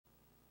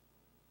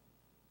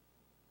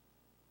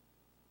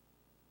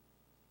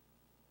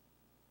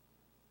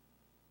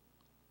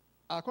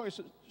Our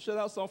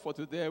congregational song for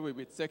today will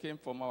be taken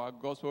from our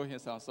gospel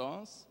hymns and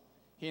songs,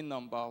 hymn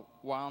number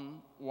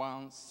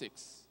 116.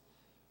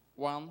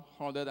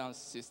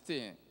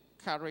 116.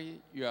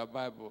 Carry your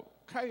Bible.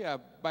 Carry your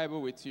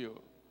Bible with you.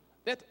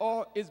 Let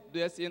all its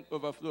blessing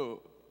overflow.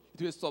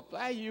 It will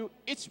supply you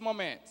each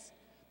moment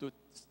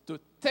to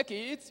take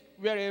it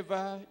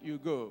wherever you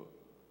go.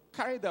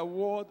 Carry the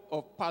word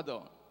of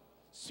pardon.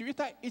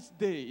 Sweeter each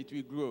day it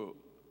will grow.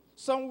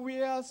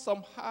 Somewhere,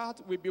 some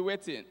heart will be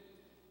waiting.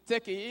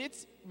 Take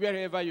it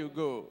wherever you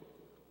go.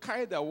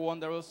 Carry the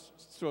wondrous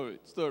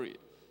story.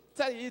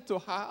 Tell it to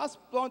hearts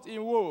plunged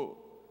in woe.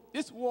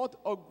 This word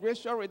of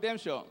gracious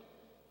redemption.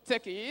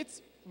 Take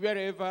it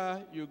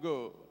wherever you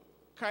go.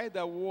 Carry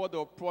the word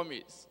of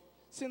promise.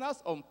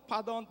 Sinners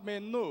unpardoned may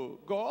know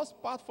God's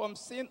path from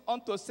sin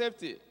unto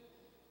safety.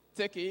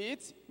 Take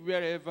it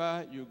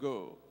wherever you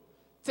go.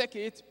 Take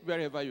it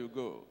wherever you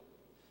go.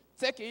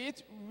 Take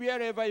it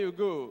wherever you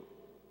go.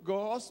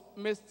 God's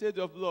message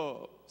of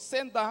love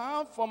sent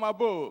down from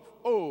above.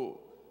 Oh,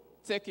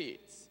 take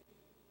it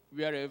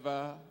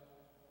wherever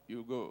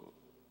you go.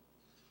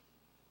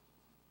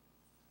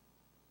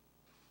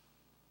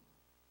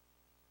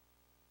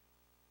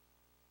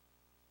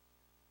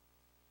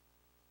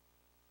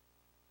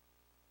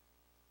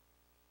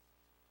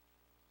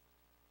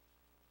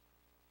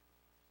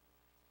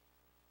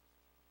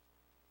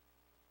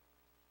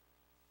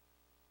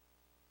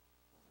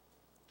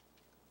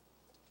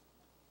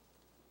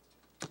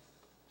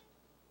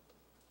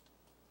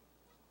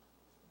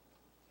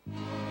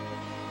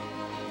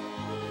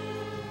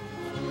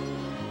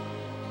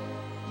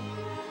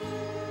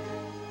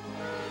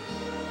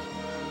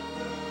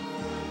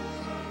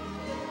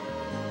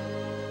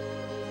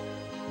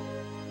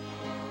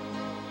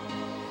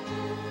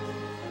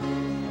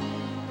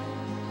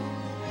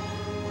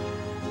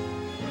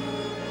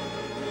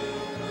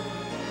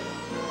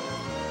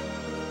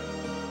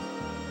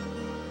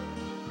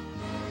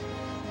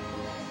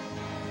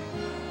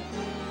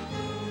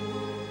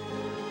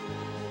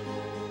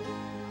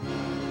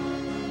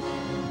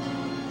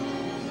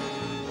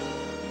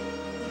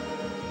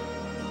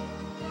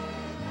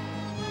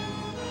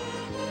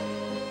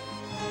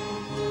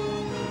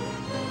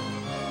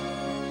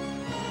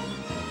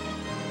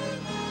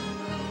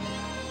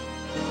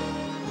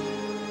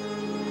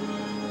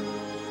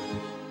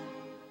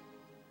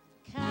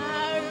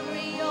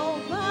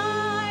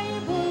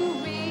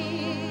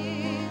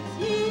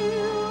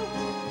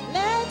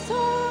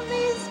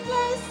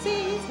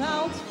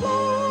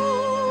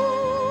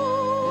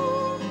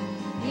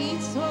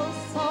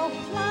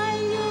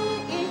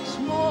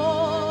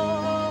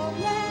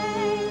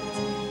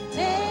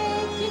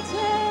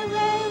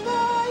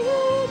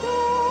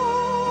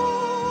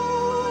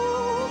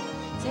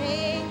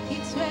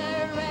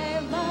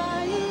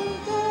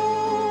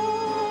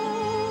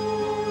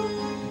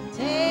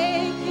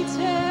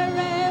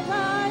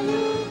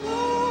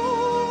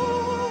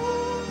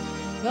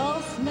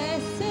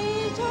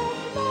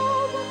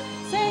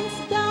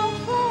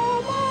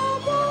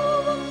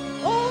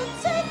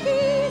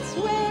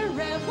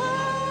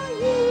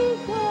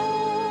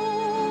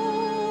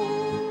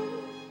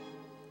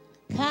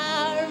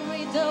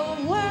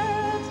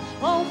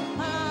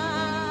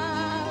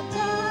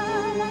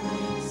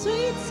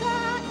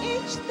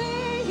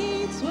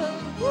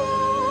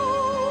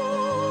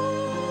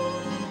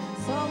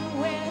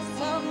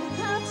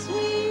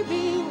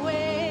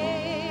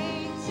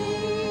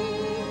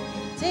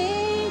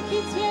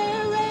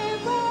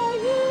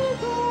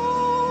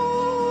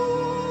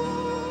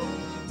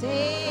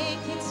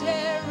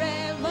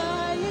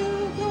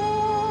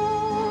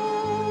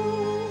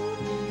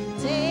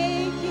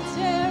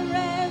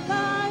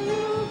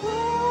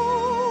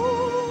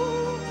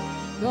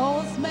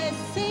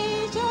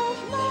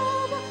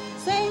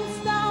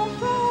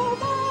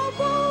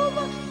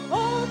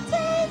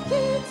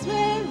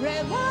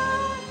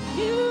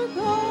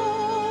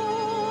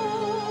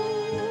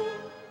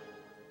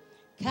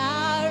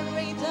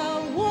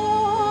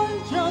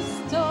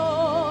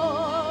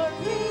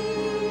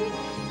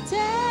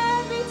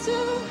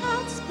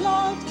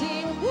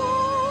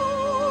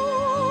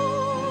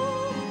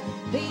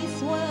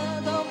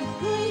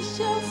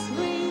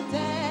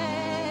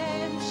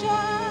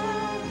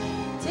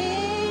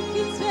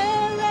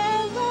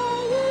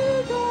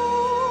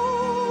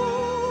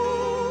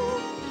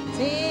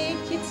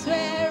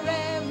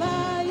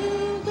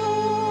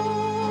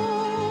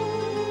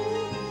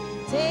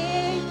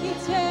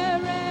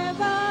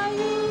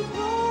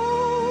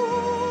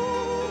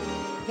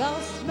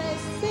 Ghost